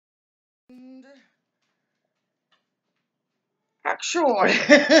short.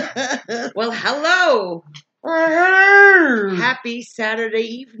 Well, hello. Hey. Happy Saturday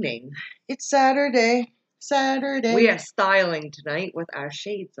evening. It's Saturday. Saturday. We are styling tonight with our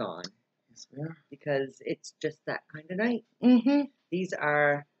shades on Yes, we are. because it's just that kind of night. Mm-hmm. These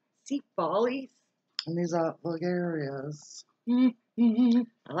are seat volleys. And these are Bulgarians. Mm-hmm.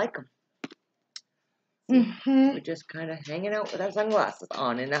 I like them. Mm-hmm. We're just kind of hanging out with our sunglasses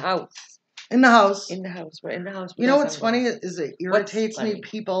on in the house. In the house. In the house. We're in the house. You know what's funny is it irritates funny? me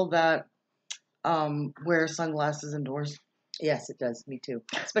people that wear sunglasses indoors. Yes, it does. Me too.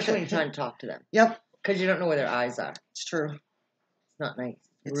 Especially when you're trying to talk to them. Yep. Because you don't know where their eyes are. It's true. It's not nice.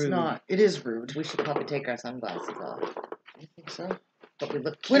 It's rude. not. It is rude. We should probably take our sunglasses off. I think so. But we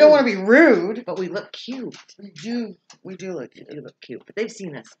look cute. We don't want to be rude. But we look cute. We do. We do look cute. We do look cute. But they've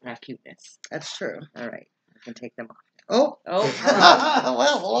seen us in our cuteness. That's true. All right. I can take them off. Oh. Oh.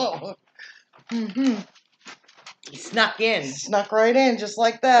 Well, hello. Mm-hmm. He snuck in. Snuck right in just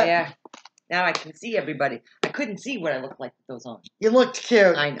like that. Yeah. Now I can see everybody. I couldn't see what I looked like with those on. You looked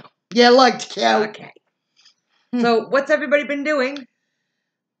cute. I know. You looked cute. Okay. So what's everybody been doing?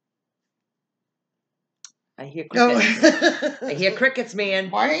 I hear crickets. I hear crickets, man.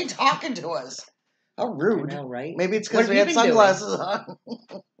 Why are you talking to us? How rude. I know, right? Maybe it's because we had sunglasses on.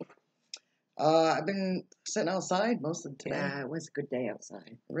 I've been sitting outside most of the day. Yeah, it was a good day outside.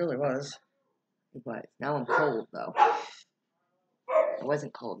 It really was. It was. Now I'm cold, though. I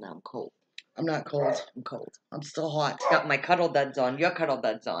wasn't cold, now I'm cold. I'm not cold. I'm cold. I'm still hot. Got my cuddle duds on. Your cuddle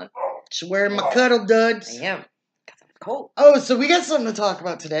duds on. She's wearing my cuddle duds. I am. Because I'm cold. Oh, so we got something to talk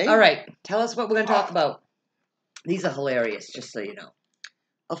about today. All right. Tell us what we're going to talk about. These are hilarious, just so you know.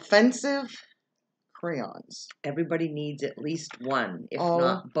 Offensive crayons. Everybody needs at least one, if Oh,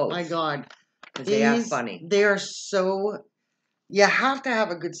 not both. my God. Because they are funny. They are so... You have to have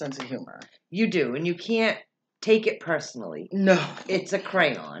a good sense of humor. You do, and you can't take it personally. No. It's a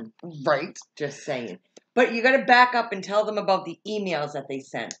crayon. Right. Just saying. But you got to back up and tell them about the emails that they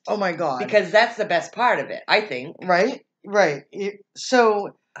sent. Oh, my God. Because that's the best part of it, I think. Right? Right.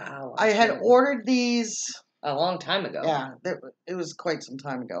 I had ordered these... A long time ago. Yeah, it was quite some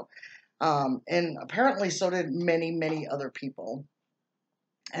time ago. And apparently so did many, many other people.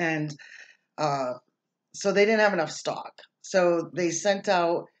 And so they didn't have enough stock. So they sent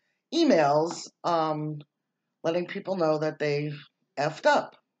out emails letting people know that they effed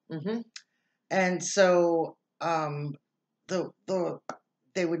up. Mm-hmm. And so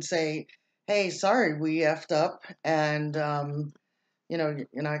they would say, hey, sorry, we effed up. And... you're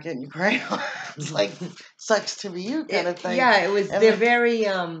not getting your crayon. It's like, sucks to be you kind of thing. Yeah, it was, and they're very,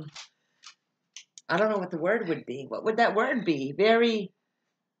 I don't know what the word would be. What would that word be? Very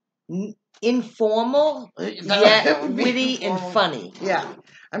informal, yet witty and funny. Yeah.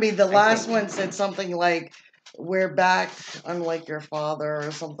 I mean, the last one said something like, we're back, unlike your father,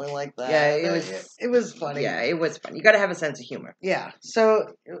 or something like that. Yeah, it was funny. Yeah, it was funny. You got to have a sense of humor. Yeah. So,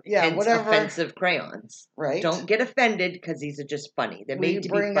 yeah, Hence whatever. Offensive crayons. Right. Don't get offended because these are just funny. They're made to be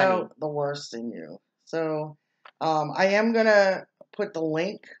funny. We bring out the worst in you. So, I am going to put the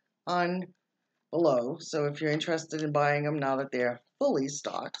link on below. So if you're interested in buying them now that they're fully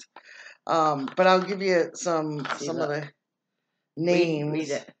stocked. But I'll give you some of the names. Read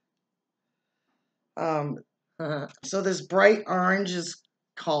it. So this bright orange is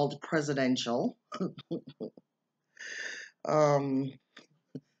called presidential. The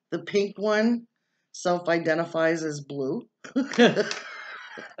pink one self-identifies as blue.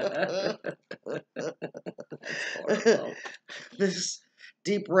 This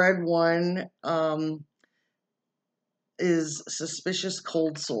deep red one is suspicious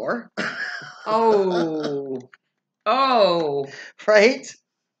cold sore. Oh. Right?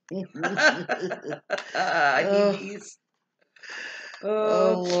 I need these.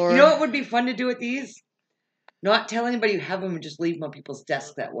 Oh, Lord. You know what would be fun to do with these? Not tell anybody you have them and just leave them on people's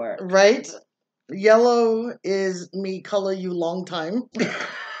desks at work. Right? Yellow is me color you long time.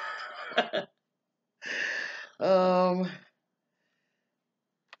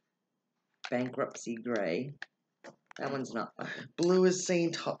 Bankruptcy gray. That one's not fun. Blue is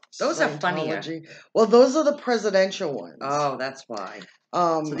Those are funnier. Well, those are the presidential ones. Oh, that's why.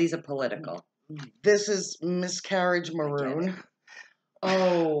 So these are political. This is miscarriage maroon.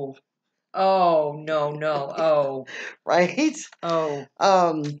 Oh. Oh, no. Oh. Right? Oh.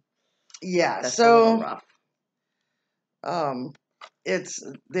 Yeah, that's so a little rough.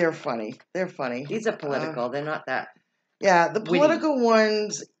 They're funny. They're funny. These are political. They're not that. Yeah, the political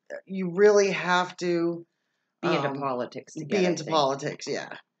ones, you really have to be into politics. Politics, yeah,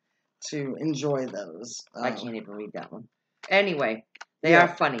 to enjoy those. I can't even read that one. Anyway, they are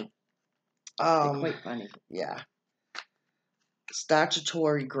funny. They're quite funny. Yeah.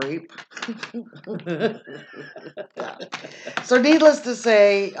 statutory grape. Yeah. So needless to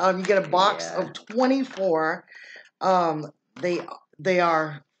say, you get a box of 24. They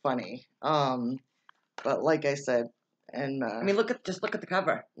are funny. But like I said, and I mean, look at the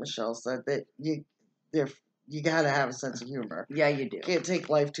cover. Michelle said that you gotta have a sense of humor. Yeah, you do. You can't take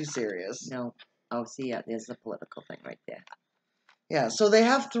life too serious. No. Oh, see, yeah, there's the political thing right there. Yeah. So they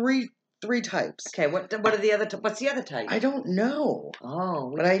have three types. Okay, what are the other? What's the other type? I don't know.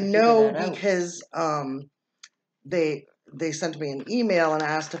 Oh, but I know because they sent me an email and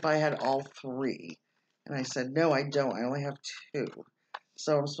asked if I had all three, and I said no, I don't. I only have 2.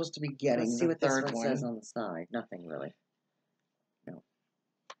 So I'm supposed to be getting Let's see the what third this one says on the side. Nothing really. No,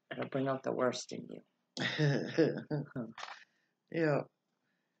 it'll bring out the worst in you. Yeah.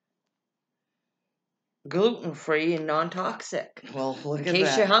 Gluten-free and non-toxic. Well, look in at case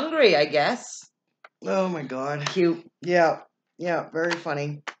that. you're hungry, I guess. Oh my God. Cute. Yeah. Yeah. Very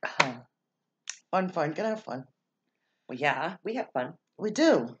funny. Fun. Gonna have fun. Well, yeah, we have fun. We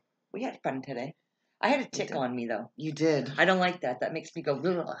do. We had fun today. I had a tick on me though. You did. I don't like that. That makes me go.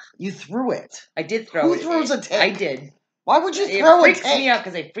 Ugh. You threw it. I did throw it. Who throws a tick? I did. Why would you throw a tick? It freaks me out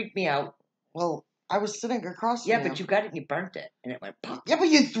because they freak me out. Well, I was sitting across from you. Yeah, but you got it and you burnt it. And it went pop. Yeah, but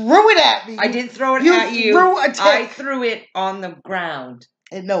you threw it at me. I did throw it at you. You threw a tick. I threw it on the ground.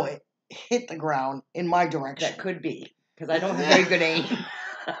 And no, it hit the ground in my direction. That could be. Because I don't have very good aim.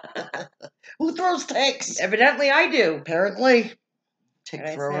 Who throws ticks? Evidently I do. Apparently. Tick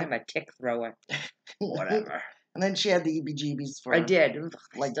thrower. I'm a tick thrower. Whatever. And then she had the EBGBs for I did.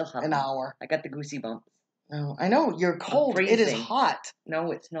 like an hour. I got the goosey bumps. No, I know. You're cold. It is hot.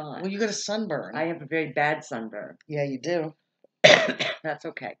 No, it's not. Well, you got a sunburn. I have a very bad sunburn. Yeah, you do. That's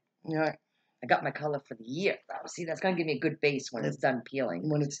okay. Yeah. I got my color for the year. Oh, see, that's going to give me a good base when it's done peeling.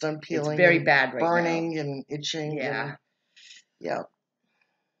 When it's done peeling. It's very bad right now. Burning and itching. Yeah. And, yeah.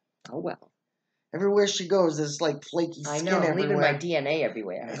 Oh, well. Everywhere she goes, there's like flaky skin everywhere. I know. I'm leaving my DNA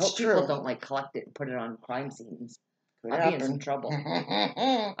everywhere. I hope true. people don't like collect it and put it on crime scenes. I'd be in some trouble.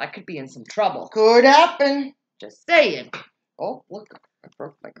 I could be in some trouble. Could happen. Just saying. Oh, look. I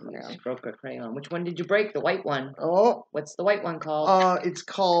broke my crayon. She broke her crayon. Which one did you break? The white one. Oh. What's the white one called? It's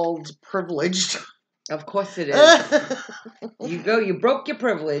called Privileged. Of course it is. You broke your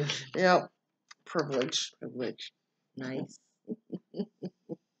privilege. Yep. Privilege. Nice.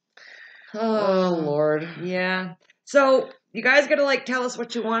 Oh, Lord. Yeah. So, you guys got to tell us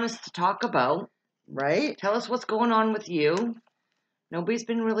what you want us to talk about. Right? Tell us what's going on with you. Nobody's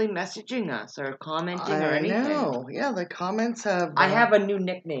been really messaging us or commenting or anything. I know. Yeah, the comments have... I have a new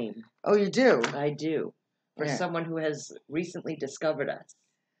nickname. Oh, you do? I do. For someone who has recently discovered us.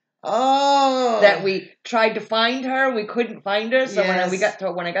 Oh. That we tried to find her, we couldn't find her. So yes.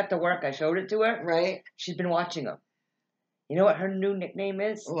 when I got to work, I showed it to her. Right. She's been watching them. You know what her new nickname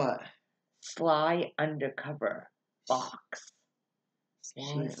is? What? Sly Undercover Fox.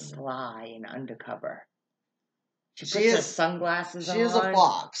 She's sly and undercover. She puts her sunglasses on. She is a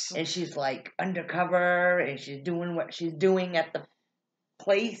fox. And she's undercover and she's doing what she's doing at the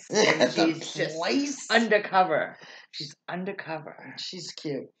place. And she's just undercover. She's undercover. She's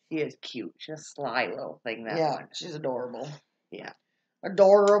cute. She is cute. She's a sly little thing, that one. She's adorable. Yeah.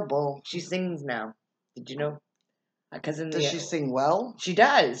 Adorable. She sings now. Did you know? Does she sing well? She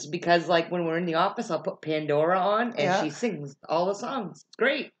does, because when we're in the office, I'll put Pandora on, and she sings all the songs. It's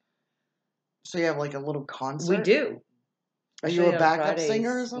great. So you have a little concert? We do. Are you a backup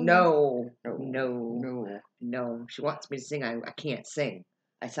singer or something? No. She wants me to sing. I can't sing.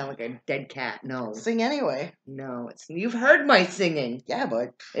 I sound like a dead cat. No. Sing anyway. No, you've heard my singing. Yeah,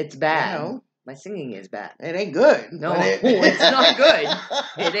 but it's bad. My singing is bad. It ain't good. No, it's not good.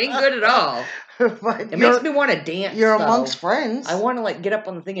 It ain't good at all. It makes me want to dance. You're amongst friends. I want to get up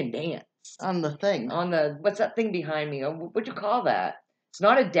on the thing and dance. On the thing. What's that thing behind me? What'd you call that? It's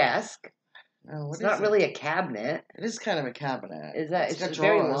not a desk. No, it's not really a cabinet. It is kind of a cabinet. Is that? It's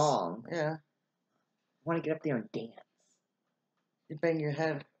very long. Yeah. I want to get up there and dance. You bang your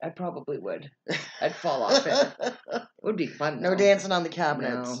head. I probably would. I'd fall off it. It would be fun. No dancing on the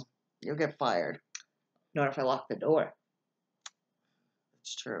cabinets. No. You'll get fired. Not if I lock the door.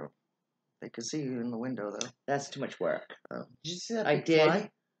 It's true. They could see you in the window, though. That's too much work. Oh. Did you see that? I did. Fly?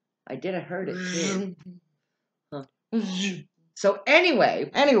 I did. I heard it too. So anyway.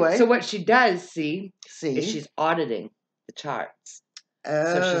 So what she does, is she's auditing the charts.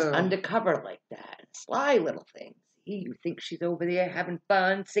 Oh. So she's undercover like that. Sly little thing. You think she's over there having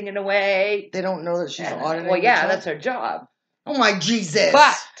fun, singing away. They don't know that she's auditing. Well, yeah, that's her job. Oh my Jesus!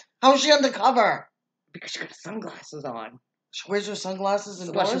 But how's she undercover? Because she got sunglasses on. She wears her sunglasses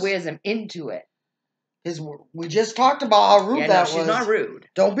indoors? Well, she wears them into it. We just talked about how rude that was. She's not rude.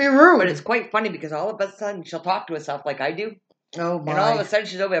 Don't be rude. But it's quite funny because all of a sudden she'll talk to herself like I do. Oh my! And all of a sudden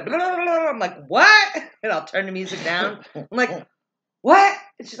she's over there. Blah, blah, blah, blah. I'm like, what? And I'll turn the music down. I'm like, what?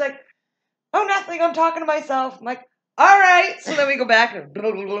 And she's like, oh, nothing. I'm talking to myself. I'm like, all right. So then we go back and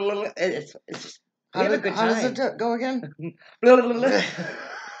blah, blah, blah, blah. It's just we have a good time. How does it go again? Blah, blah, blah,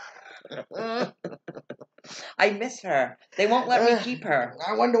 blah. I miss her. They won't let me keep her.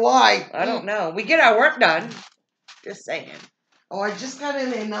 I wonder why. I don't know. We get our work done. Just saying. Oh, I just got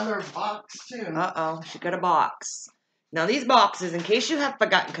in another box too. Uh-oh. She got a box. Now these boxes, in case you have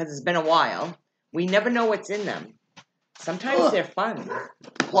forgotten because it's been a while, we never know what's in them. Sometimes they're fun.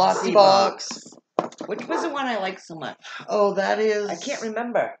 Glossy box. Which was the one I liked so much? Oh, that is... I can't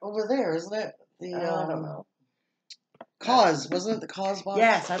remember. Over there, isn't it? I don't know. Cause. Wasn't it the Cause box?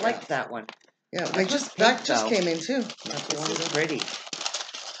 Yes, I liked that one. Yeah, that just came in too. This is pretty.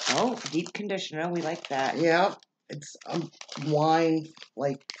 Oh, deep conditioner. We like that. Yeah. It's wine,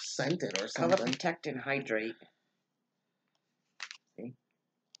 like, scented or something. Color protect and hydrate. See?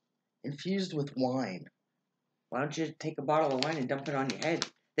 Infused with wine. Why don't you take a bottle of wine and dump it on your head?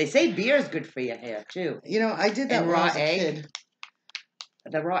 They say beer is good for your hair, too. You know, I did that when I was a kid.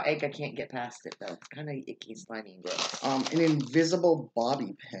 The raw egg, I can't get past it, though. It's kind of icky, slimy, and gross. An invisible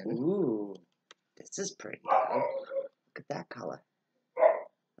bobby pin. Ooh. This is pretty. Look at that color. I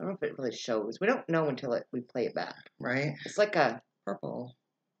don't know if it really shows. We don't know until we play it back. Right? It's like a purple.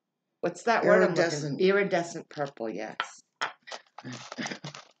 What's that word? Iridescent purple, yes.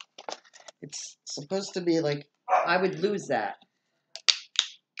 It's supposed to be like... I would lose that.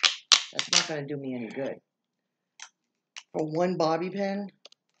 That's not going to do me any good. For one bobby pin?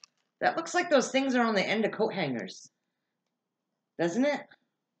 That looks like those things are on the end of coat hangers. Doesn't it?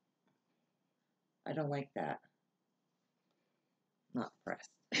 I don't like that. Not impressed.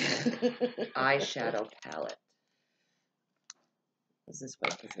 Eyeshadow palette. What's this way?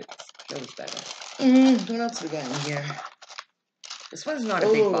 Because it shows better. What else we got in here? This one's not a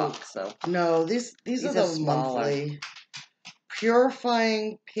big box, so. No, these are the monthly.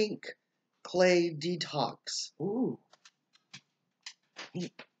 Purifying Pink Clay Detox. Ooh.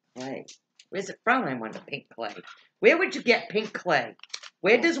 Pink clay. Where's it from? I want pink clay. Where would you get pink clay?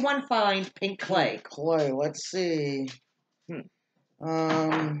 Where does one find pink clay? Pink clay. Let's see.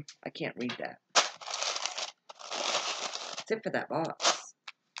 I can't read that. That's it for that box.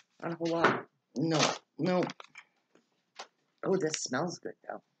 Not a whole lot. No. Oh, this smells good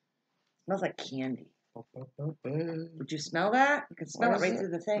though. It smells like candy. Would you smell that? You can smell it right through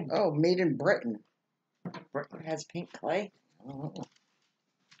the thing. Oh, made in Britain. Britain has pink clay. Oh.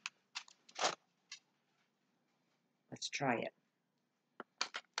 Let's try it.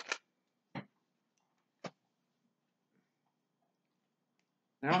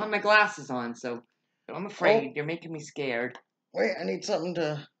 I don't have my glasses on, so I'm afraid. You're making me scared. Wait, I need something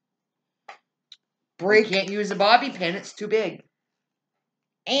to break. You can't use a bobby pin. It's too big.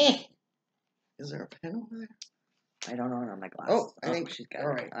 Is there a pen over there? I don't know it on my glasses. Oh, I think she's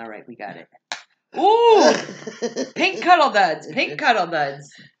got it. All right, we got it. Ooh! Pink cuddle duds. Pink cuddle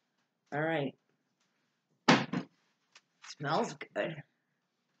duds. All right. Smells good.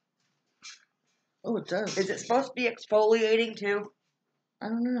 Oh, it does. Is it supposed to be exfoliating too? I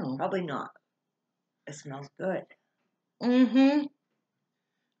don't know. Probably not. It smells good. Mm-hmm.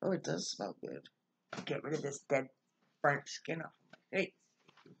 Oh, it does smell good. Get rid of this dead, burnt skin off my face.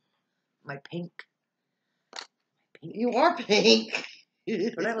 My pink. You are pink.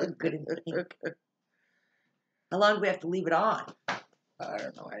 But I look good in pink. How long do we have to leave it on? I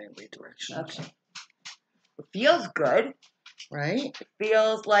don't know. I didn't read directions. Okay. It feels good. Right? It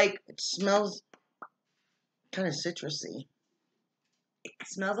feels like... It smells kind of citrusy. It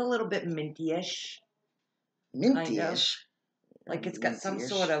smells a little bit minty-ish. Minty-ish? Kind of. Like it's got some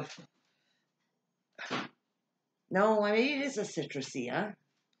sort of... No, maybe it is a citrusy, huh?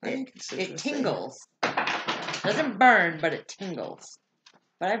 I think it's citrusy. It tingles. Doesn't burn, but it tingles.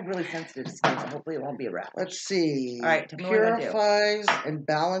 But I have really sensitive skin, so hopefully it won't be a rash. Let's see. All right, purifies and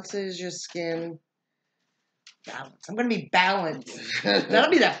balances your skin. Balance. I'm going to be balanced.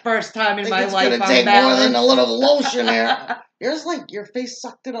 That'll be the first time in my life I'm balanced. It's going to take more than a little lotion here. Yours, like, your face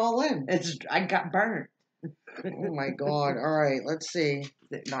sucked it all in. I got burnt. Oh, my God. All right, let's see.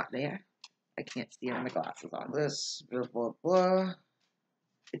 Is it not there? I can't see it with my glasses on. This, blah, blah, blah.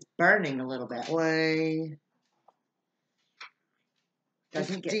 It's burning a little bit. Play.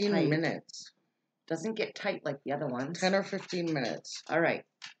 Doesn't 15 get tight. minutes. Doesn't get tight like the other ones. 10 or 15 minutes. All right.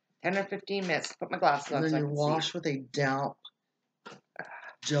 10 or 15 minutes. Put my glasses on. And then so you wash with a damp.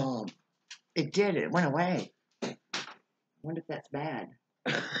 It did. It went away. I wonder if that's bad.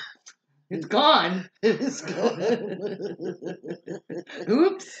 It's gone. It is gone.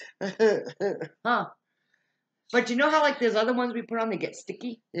 Oops. Huh. But you know how like there's other ones we put on, they get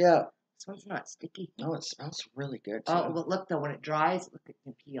sticky? Yeah. This one's not sticky. Oh, it smells really good too. Oh, but look though, when it dries, look, it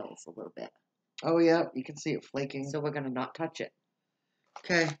peels a little bit. Oh, yeah. You can see it flaking. So we're going to not touch it.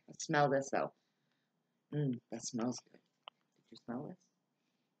 Okay. Let's smell this though. That smells good. Did you smell this?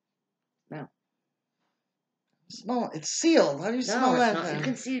 No. Smell it. It's sealed. How do you smell No, that? it's not.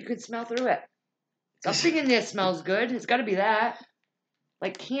 Then? You can smell through it. Something in there smells good. It's got to be that.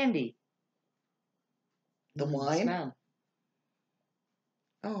 Like candy. The wine? Smell.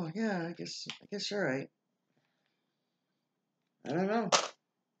 Oh, yeah. I guess you're right. I don't know.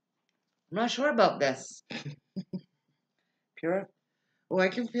 I'm not sure about this. Pure. Oh, I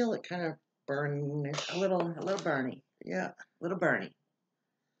can feel it kind of burnish. A little burny. Yeah. A little burny.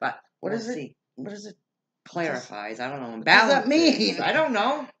 But What we'll is it? see. What is it? Clarifies. I don't know. What does that mean? I don't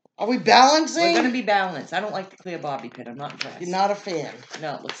know. Are we balancing? We're going to be balanced. I don't like the clear bobby pin. I'm not impressed. You're not a fan.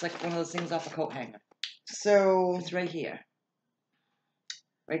 No, it looks like one of those things off a coat hanger. So. It's right here.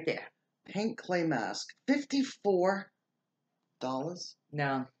 Right there. Pink clay mask. $54?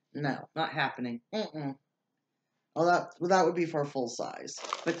 No. No. Not happening. Mm-mm. Oh, that would be for a full size.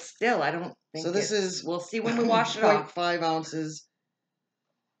 But still, I don't think so. This is. We'll see when we wash it off. 0.5 ounces.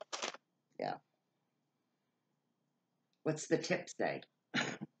 Yeah. What's the tip say?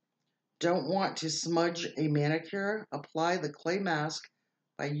 Don't want to smudge a manicure? Apply the clay mask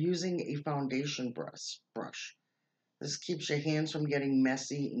by using a foundation brush. This keeps your hands from getting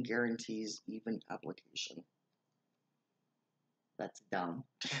messy and guarantees even application. That's dumb.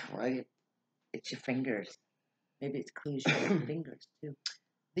 Right? It's your fingers. Maybe it's cleans your fingers too.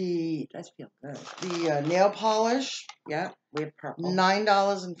 It does feel good. The nail polish. Yeah, we have purple.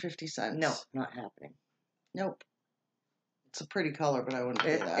 $9.50. No, not happening. Nope. It's a pretty color, but I wouldn't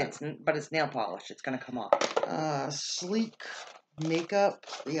do that. But it's nail polish. It's gonna come off. Sleek makeup.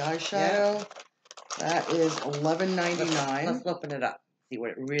 The eyeshadow. Yeah. That is $11.99. Let's open it up. See what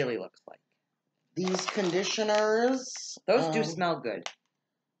it really looks like. These conditioners. Those do smell good.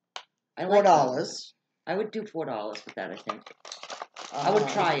 $4. I would do $4 with that, I think. I would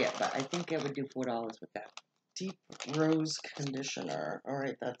try it, but I think I would do $4 with that. Deep Rose Conditioner. All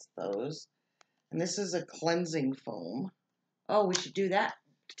right, that's those. And this is a cleansing foam. Oh, we should do that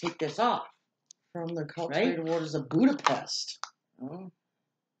to take this off. From the cultivated waters of Budapest. Oh.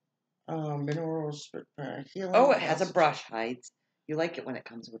 Minerals healing. Oh, it has a brush, Hides. You like it when it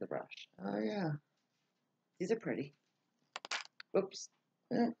comes with a brush. Oh, yeah. These are pretty. Oops.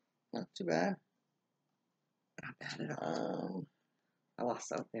 Yeah, not too bad. Not bad at all. I lost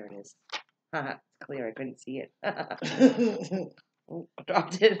some. There it is. Haha, it's clear. I couldn't see it. Oh, I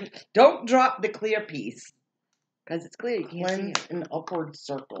dropped it. Don't drop the clear piece. Because it's clear. You can't see it. In upward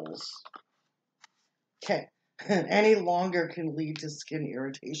circles. Okay. Any longer can lead to skin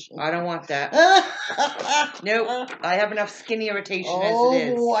irritation. I don't want that. Nope. I have enough skin irritation as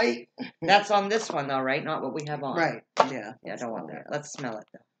it is. White. That's on this one, though, right? Not what we have on. Right. Yeah. Yeah, I don't want that. Let's smell it,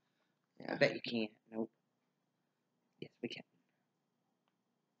 though. Yeah. I bet you can't. Nope. Yes, we can.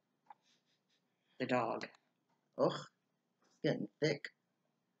 The dog. Ugh. It's getting thick.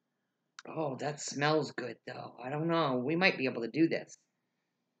 Oh, that smells good, though. I don't know. We might be able to do this.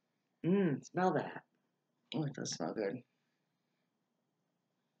 Smell that. Oh, it does smell good.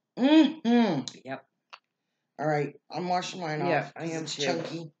 Mm-hmm. Yep. All right. I'm washing mine off. Yeah, I am it's too.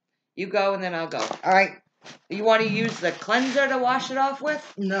 chunky. You go, and then I'll go. All right. You want to use the cleanser to wash it off with?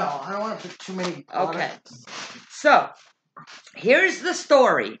 No, I don't want to put too many products. Okay. So, here's the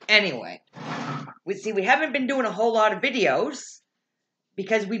story. Anyway, we haven't been doing a whole lot of videos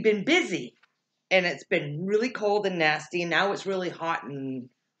because we've been busy. And it's been really cold and nasty, and now it's really hot and...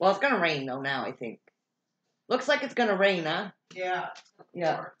 Well, it's going to rain, though, now, I think. Looks like it's going to rain, huh? Yeah.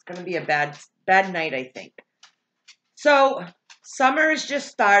 Yeah, it's going to be a bad night, I think. So, summer is just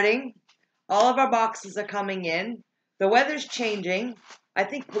starting. All of our boxes are coming in. The weather's changing. I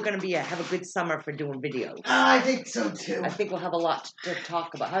think we're going to have a good summer for doing videos. I think so, too. I think we'll have a lot to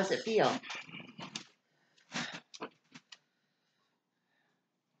talk about. How does it feel?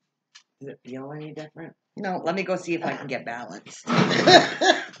 Does it feel any different? No. Let me go see if I can get balanced.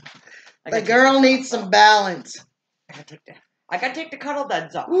 The girl needs some balance. I gotta take the cuddle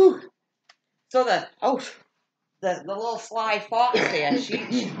duds off. Ooh. So the little sly fox there, she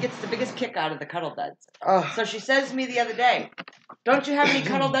gets the biggest kick out of the cuddle duds. Oh. So she says to me the other day, "Don't you have any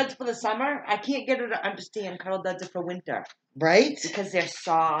cuddle duds for the summer?" I can't get her to understand cuddle duds are for winter. Right? Because they're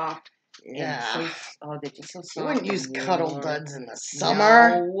soft. Yeah. They're just so soft. You wouldn't use cuddle duds in the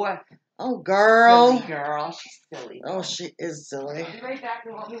summer. No. Oh, girl. Silly girl. She's silly. Oh, she is silly. I'll be right back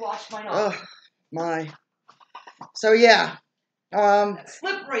and let me wash mine off. Oh, my. So, yeah. That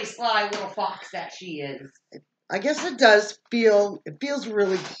slippery, sly little fox that she is. I guess it feels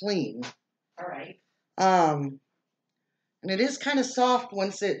really clean. All right. And it is kind of soft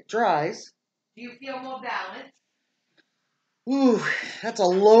once it dries. Do you feel more balanced? Ooh, that's a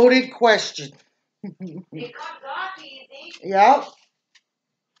loaded question. It comes off easy. Yep.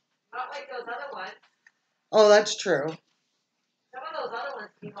 Not like those other ones. Oh, that's true. Some of those other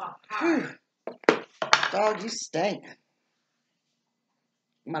ones came off hard. Dog, you stink.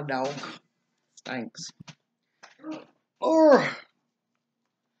 My dog stinks. Oh,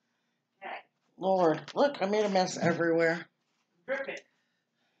 Okay. Lord. Look, I made a mess everywhere. Dripping.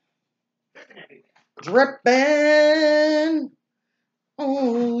 Dripping everywhere. Dripping.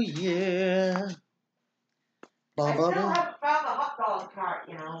 Oh, yeah. I still Ba-ba-ba. haven't found the hot dog cart,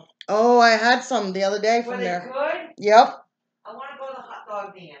 you know. Oh, I had some the other day Were from they there. good? Yep. I want to go to the hot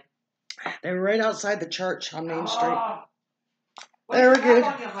dog van. They were right outside the church on Main Street. What They do were you have good.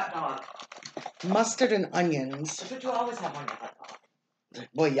 on your hot dog? Mustard and onions. That's what you always have on your hot dog.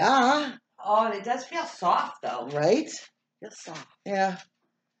 Well, yeah. Oh, it does feel soft, though. Right? Feels soft. Yeah.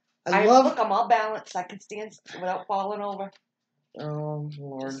 Look, I'm all balanced. I can stand without falling over. Oh,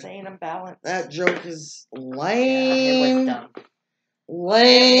 Lord. Just saying I'm balanced. That joke is Yeah, lame. it was dumb.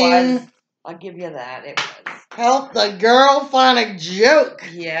 Lame. It was. I'll give you that. It was. Help the girl find a joke.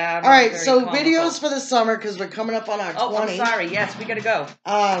 Yeah. All right, very so comical. videos for the summer because we're coming up on our 20. I'm sorry. Yes, we gotta go.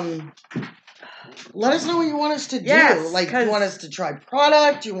 Let us know what you want us to do. Yes, Like, you want us to try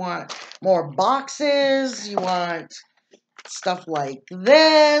product? You want more boxes? You want stuff like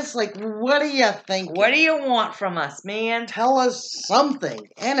this? Like, what are you thinking? What do you want from us, man? Tell us something.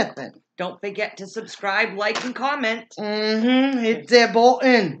 Anything. Don't forget to subscribe, like, and comment. Hit that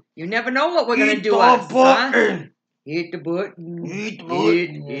button. You never know what we're gonna do. Button. Hit the button. Eat the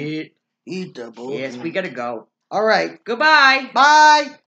button. Hit. Eat the button. Yes, we gotta go. All right. Goodbye. Bye.